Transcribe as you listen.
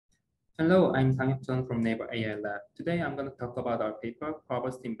Hello, I'm Sang Chun from Naval AI Lab. Today I'm going to talk about our paper,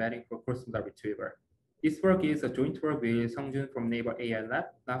 Probabilistic Embedding for Cross-Modal Retrieval. This work is a joint work with Jun from Naval AI Lab,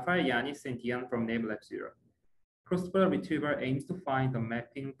 Rafael Yanis and Dian from Naval Lab 0. Cross-Modal Retrieval aims to find the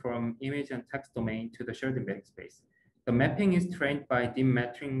mapping from image and text domain to the shared embedding space. The mapping is trained by deep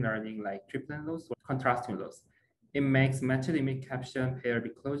machine learning like triplet loss or contrasting loss. It makes matched image caption pair be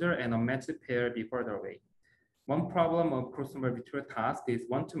closer and unmatched pair be further away. One problem of cross-modal retrieval task is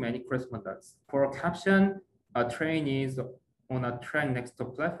one-to-many correspondence. For a caption, a train is on a track next to a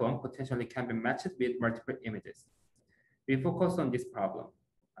platform potentially can be matched with multiple images. We focus on this problem.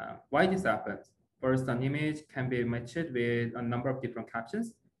 Why this happens? First, an image can be matched with a number of different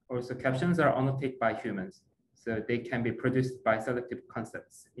captions. Also, captions are annotated by humans, so they can be produced by selective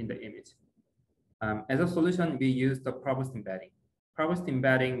concepts in the image. As a solution, we use the probabilistic embedding. Probabilistic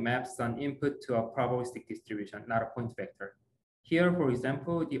embedding maps an input to a probabilistic distribution, not a point vector. Here, for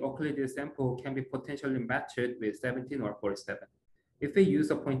example, the Euclidean sample can be potentially matched with 17 or 47. If we use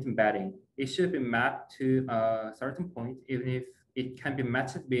a point embedding, it should be mapped to a certain point, even if it can be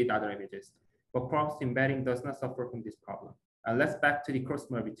matched with other images. But probabilistic embedding does not suffer from this problem. Let's back to the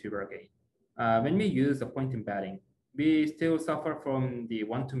cross-modal retrieval again. When we use a point embedding, we still suffer from the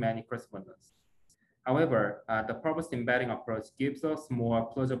one-to-many correspondence. However, the probabilistic embedding approach gives us more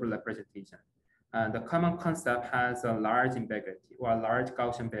plausible representation. The common concept has a large ambiguity or a large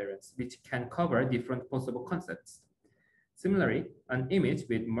Gaussian variance, which can cover different possible concepts. Similarly, an image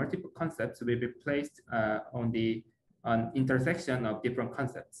with multiple concepts will be placed on the intersection of different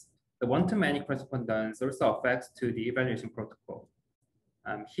concepts. The one-to-many correspondence also affects to the evaluation protocol.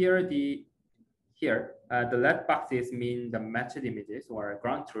 Here, the red boxes mean the matched images or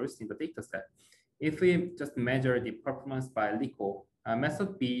ground truths in the dataset. If we just measure the performance by LICO,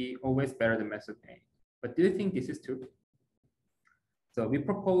 method B always better than method A. But do you think this is true? So we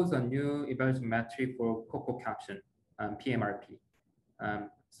propose a new evaluation metric for COCO caption, PMRP.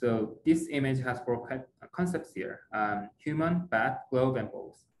 So this image has four concepts here, human, bat, globe, and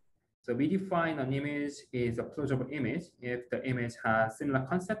balls. So we define an image is a plausible image if the image has similar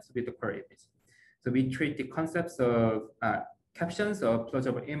concepts with the core image. So we treat the concepts of captions of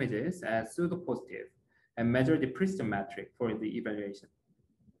plausible images as pseudo-positive and measure the precision metric for the evaluation.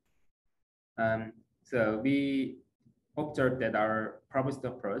 So we observed that our probabilistic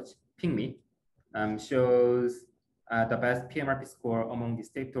approach, PCME, shows the best PMRP score among the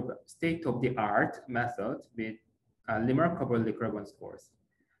state-of-the-art methods with remarkable Lagrange scores.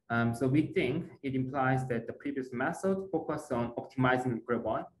 So we think it implies that the previous method focused on optimizing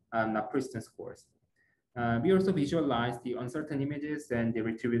Lagrange, not precision scores. We also visualize the uncertain images and the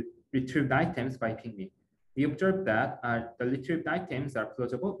retrieved items by PCME. We observed that the retrieved items are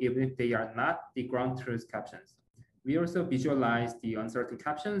plausible even if they are not the ground truth captions. We also visualize the uncertain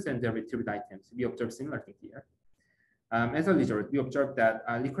captions and the retrieved items. We observe similar thing here. As a result, we observed that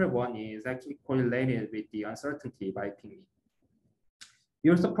liquid one is actually correlated with the uncertainty by PCME. We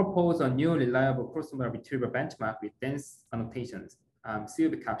also propose a new reliable cross-modal retrieval benchmark with dense annotations,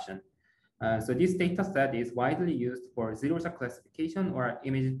 CVP caption. So this data set is widely used for zero-shot classification or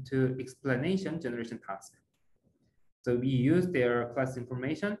image-to-explanation generation task. So we use their class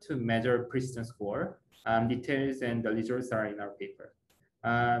information to measure precision score. Details and the results are in our paper.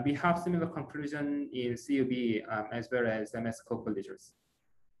 We have similar conclusion in CUB as well as MS COCO results.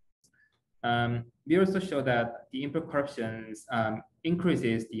 We also show that the input corruptions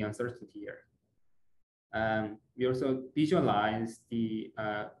increases the uncertainty here. We also visualize the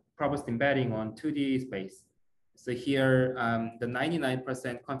probabilistic embedding on 2D space. So here, the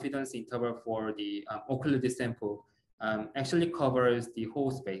 99% confidence interval for the Euclidean sample actually covers the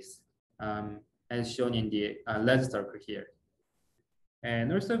whole space, as shown in the red circle here.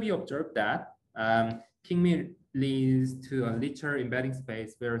 And also we observed that PCME leads to a richer embedding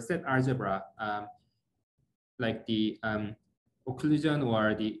space where set algebra, like the occlusion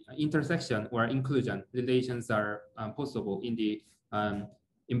or the intersection or inclusion relations are possible in the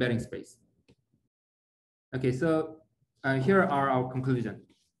embedding space. Okay, so here are our conclusions.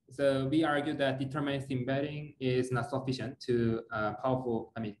 So we argue that deterministic embedding is not sufficient to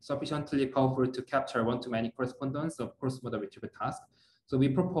sufficiently powerful to capture one-to-many correspondence of cross-modal retrieval tasks. So we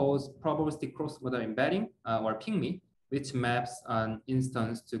propose probabilistic cross-modal embedding or PCME, which maps an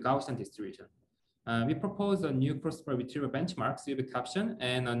instance to Gaussian distribution. We propose a new cross-modal retrieval benchmark, CVP caption,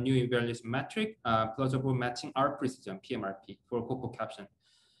 and a new evaluation metric, plausible matching R precision, PMRP, for COCO caption.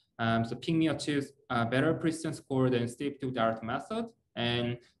 So PCME achieves a better precision score than state-of-the-art method,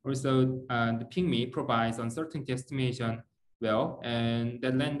 and also the PCME provides uncertainty estimation well, and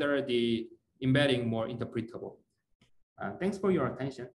that render the embedding more interpretable. Thanks for your attention.